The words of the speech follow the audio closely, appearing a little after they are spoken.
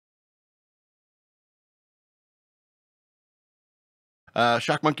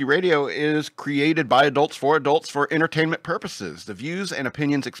Shock Monkey Radio is created by adults for entertainment purposes. The views and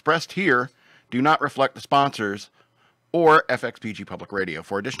opinions expressed here do not reflect the sponsors or FXPG Public Radio.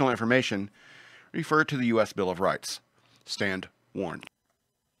 For additional information, refer to the U.S. Bill of Rights. Stand warned.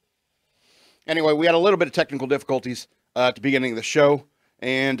 Anyway, we had a little bit of technical difficulties at the beginning of the show,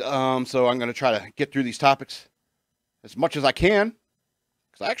 and so I'm going to try to get through these topics as much as I can,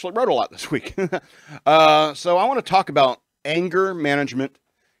 because I actually wrote a lot this week. So I want to talk about anger management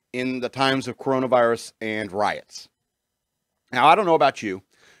in the times of coronavirus and riots. Now, I don't know about you,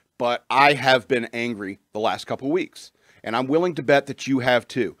 but I have been angry the last couple of weeks, and I'm willing to bet that you have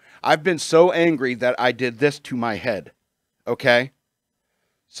too. I've been so angry that I did this to my head, okay?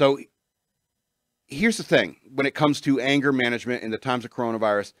 So here's the thing. When it comes to anger management in the times of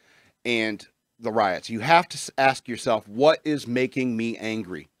coronavirus and the riots, you have to ask yourself, what is making me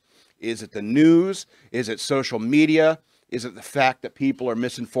angry? Is it the news? Is it social media? Is it the fact that people are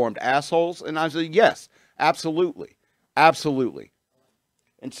misinformed assholes? And I say, yes, absolutely. Absolutely.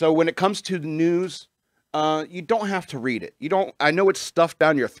 And so when it comes to the news, you don't have to read it. I know it's stuffed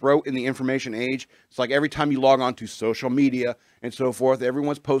down your throat in the information age. It's like every time you log on to social media and so forth,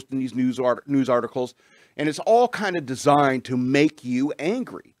 everyone's posting these news articles, and it's all kind of designed to make you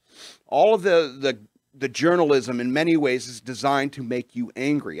angry. All of the journalism in many ways is designed to make you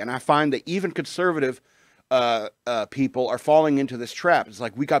angry. And I find that even conservative people are falling into this trap. It's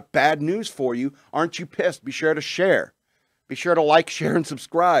like, we got bad news for you. Aren't you pissed? Be sure to share. Be sure to like, share, and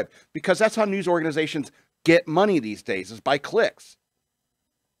subscribe, because that's how news organizations get money these days, is by clicks.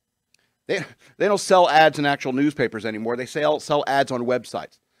 They don't sell ads in actual newspapers anymore. They sell ads on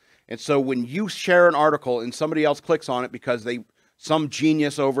websites. And so when you share an article and somebody else clicks on it because some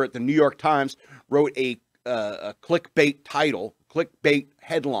genius over at the New York Times wrote a clickbait title, clickbait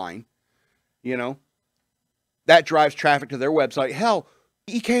headline, that drives traffic to their website. Hell,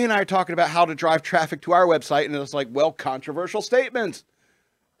 EK and I are talking about how to drive traffic to our website, and it's like, well, controversial statements,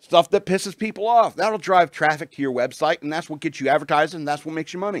 stuff that pisses people off. That'll drive traffic to your website, and that's what gets you advertising, and that's what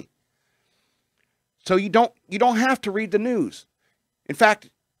makes you money. So you don't have to read the news. In fact,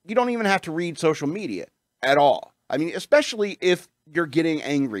 you don't even have to read social media at all. I mean, especially if you're getting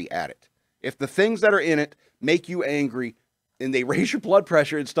angry at it. If the things that are in it make you angry and they raise your blood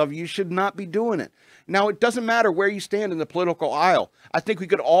pressure and stuff, you should not be doing it. Now, it doesn't matter where you stand in the political aisle. I think we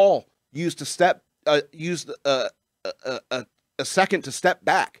could all use a second to step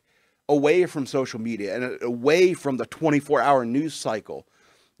back away from social media and away from the 24-hour news cycle.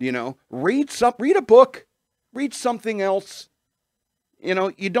 Read a book, read something else.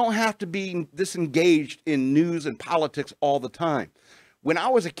 You don't have to be disengaged in news and politics all the time. When I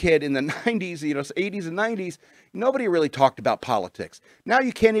was a kid in the 90s, 80s and 90s, nobody really talked about politics. Now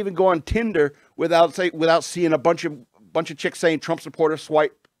you can't even go on Tinder without seeing a bunch of chicks saying Trump supporter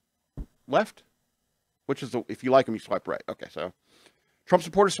swipe left, which is if you like them, you swipe right. Okay, so Trump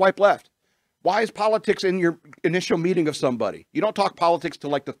supporter swipe left. Why is politics in your initial meeting of somebody? You don't talk politics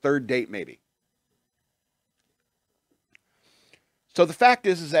till like the third date, maybe. So the fact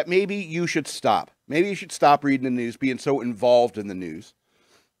is that maybe you should stop. Maybe you should stop reading the news, being so involved in the news.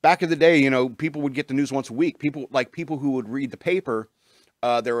 Back in the day, people would get the news once a week. People who would read the paper,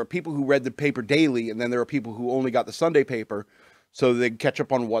 there were people who read the paper daily, and then there were people who only got the Sunday paper, so they'd catch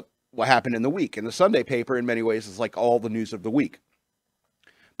up on what happened in the week. And the Sunday paper, in many ways, is like all the news of the week.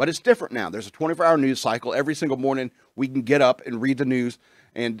 But it's different now. There's a 24-hour news cycle. Every single morning, we can get up and read the news,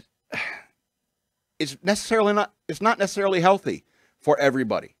 and it's not necessarily healthy for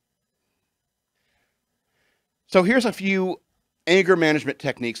everybody. So here's a few anger management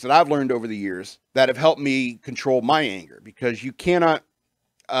techniques that I've learned over the years that have helped me control my anger, because you cannot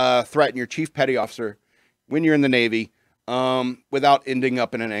threaten your chief petty officer when you're in the Navy without ending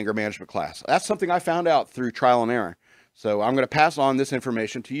up in an anger management class. That's something I found out through trial and error. So I'm going to pass on this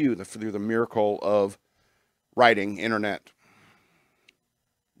information to you through the miracle of writing, internet,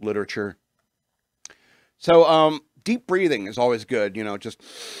 literature. So deep breathing is always good, just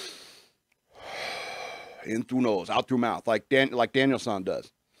in through nose, out through mouth, like Daniel-san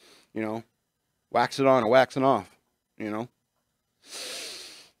does, wax it on and wax it off,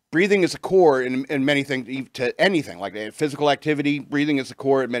 Breathing is a core in many things, to anything, like physical activity. Breathing is a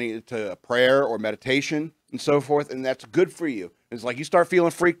core to prayer or meditation and so forth, and that's good for you. It's like you start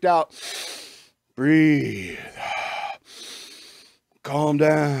feeling freaked out, breathe, calm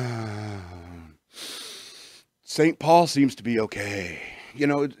down. St. Paul seems to be okay.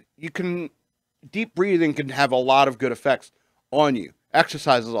 Deep breathing can have a lot of good effects on you.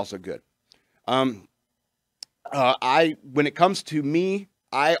 Exercise is also good. When it comes to me,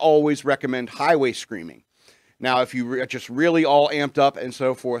 I always recommend highway screaming. Now, if you just really all amped up and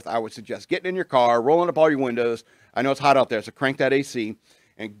so forth, I would suggest getting in your car, rolling up all your windows. I know it's hot out there, so crank that AC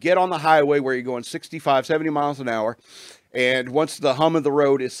and get on the highway where you're going 65, 70 miles an hour. And once the hum of the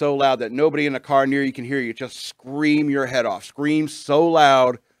road is so loud that nobody in the car near you can hear you, just scream your head off. Scream so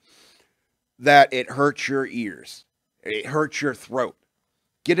loud that it hurts your ears. It hurts your throat.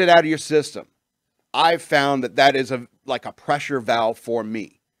 Get it out of your system. I've found that is like a pressure valve for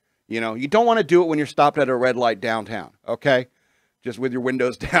me. You don't want to do it when you're stopped at a red light downtown, okay? Just with your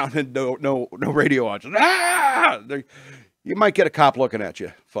windows down and no radio on. Just, you might get a cop looking at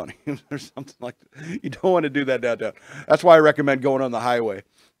you funny or something like that. You don't want to do that downtown. That's why I recommend going on the highway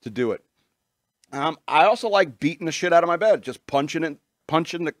to do it. I also like beating the shit out of my bed, just punching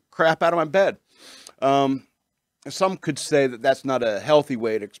the crap out of my bed. Some could say that that's not a healthy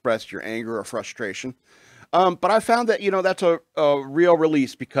way to express your anger or frustration. But I found that, that's a real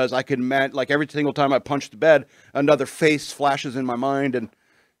release, because I can, like, every single time I punch the bed, another face flashes in my mind, and,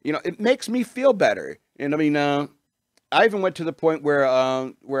 it makes me feel better. And I mean, I even went to the point where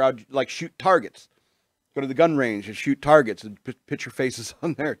I'd like shoot targets, go to the gun range and shoot targets and put your faces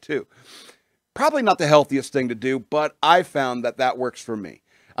on there too. Probably not the healthiest thing to do, but I found that works for me.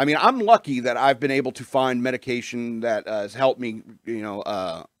 I mean, I'm lucky that I've been able to find medication that has helped me,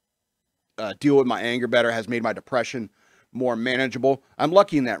 deal with my anger better, has made my depression more manageable. I'm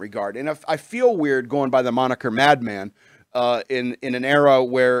lucky in that regard. And if I feel weird going by the moniker Madman in an era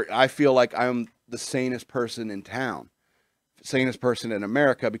where I feel like I'm the sanest person in town, sanest person in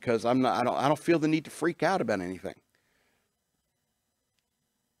America, because I don't feel the need to freak out about anything.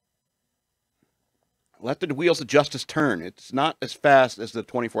 Let the wheels of justice turn. It's not as fast as the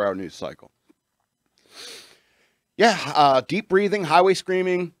 24-hour news cycle. Yeah, deep breathing, highway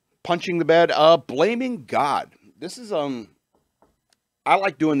screaming, punching the bed, blaming God. This is, I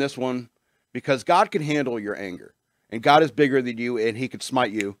like doing this one because God can handle your anger, and God is bigger than you, and he could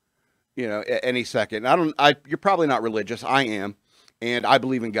smite you, at any second. You're probably not religious. I am, and I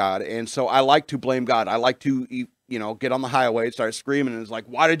believe in God. And so I like to blame God. I like to, get on the highway and start screaming. And it's like,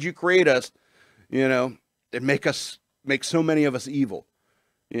 why did you create us? And make so many of us evil,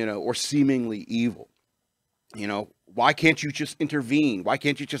 or seemingly evil. Why can't you just intervene? Why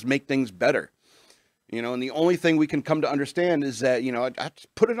can't you just make things better? And the only thing we can come to understand is that, I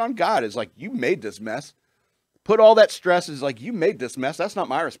just put it on God. It's like, you made this mess. Put all that stress is like, you made this mess. That's not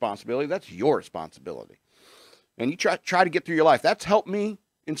my responsibility. That's your responsibility. And you try to get through your life. That's helped me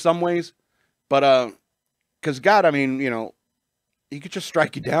in some ways. But, because God, I mean, he could just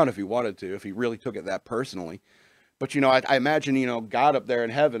strike you down if he wanted to, if he really took it that personally. But, I imagine, God up there in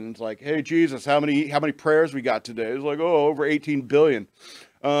heaven, it's like, hey, Jesus, how many prayers we got today? It's like, oh, over 18 billion.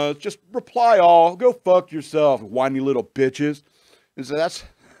 Just reply all, go fuck yourself, whiny little bitches. And so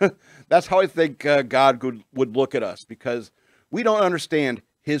that's how I think God would look at us, because we don't understand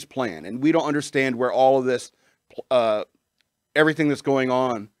his plan, and we don't understand where all of this, everything that's going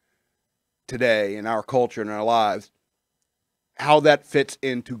on today in our culture and our lives, how that fits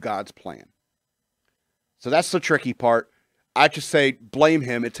into God's plan. So that's the tricky part. I just say, blame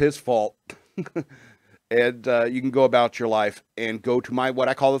him. It's his fault. And you can go about your life and go to what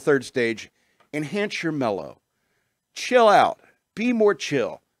I call the third stage. Enhance your mellow. Chill out. Be more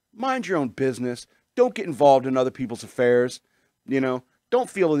chill. Mind your own business. Don't get involved in other people's affairs. Don't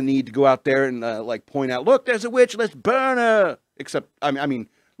feel the need to go out there and point out, look, there's a witch, let's burn her. Except, I mean,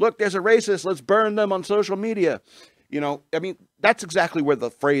 look, there's a racist, let's burn them on social media. That's exactly where the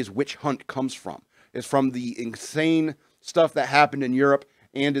phrase witch hunt comes from. It's from the insane stuff that happened in Europe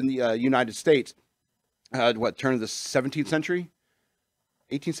and in the United States. Turn of the 17th century?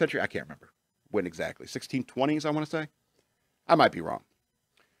 18th century? I can't remember when exactly. 1620s, I want to say. I might be wrong.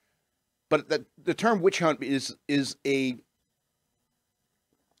 But the term witch hunt was a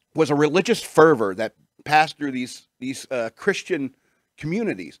religious fervor that passed through these Christian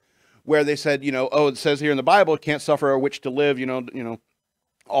communities, where they said, it says here in the Bible, can't suffer a witch to live,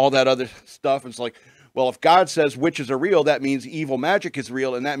 all that other stuff. It's like, well, if God says witches are real, that means evil magic is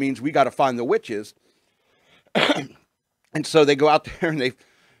real, and that means we got to find the witches. And so they go out there and they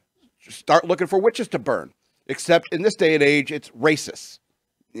start looking for witches to burn. Except in this day and age, it's racist.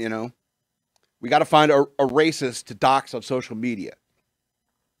 We got to find a racist to dox on social media.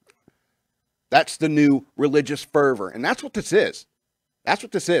 That's the new religious fervor, and that's what this is. That's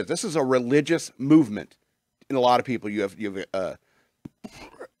what this is. This is a religious movement in a lot of people. You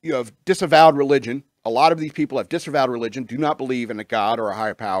have disavowed religion. A lot of these people have disavowed religion, do not believe in a God or a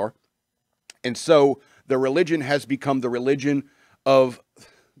higher power. And so the religion has become the religion of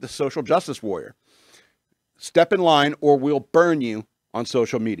the social justice warrior. Step in line or we'll burn you on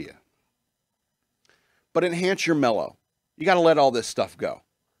social media. but enhance your mellow. You got to let all this stuff go.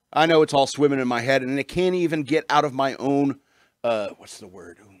 I know it's all swimming in my head, and it can't even get out of my own, what's the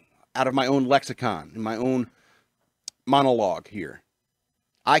word? Out of my own lexicon, in my own monologue here.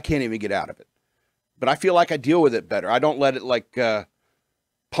 I can't even get out of it. But I feel like I deal with it better. I don't let it like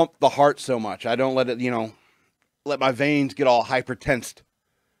pump the heart so much. I don't let it, let my veins get all hypertensed.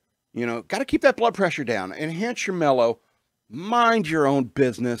 Got to keep that blood pressure down. Enhance your mellow. Mind your own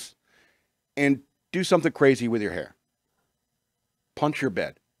business. And do something crazy with your hair. Punch your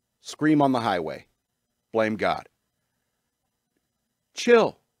bed. Scream on the highway. Blame God.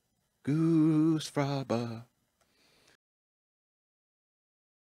 Chill. Goose Fraba.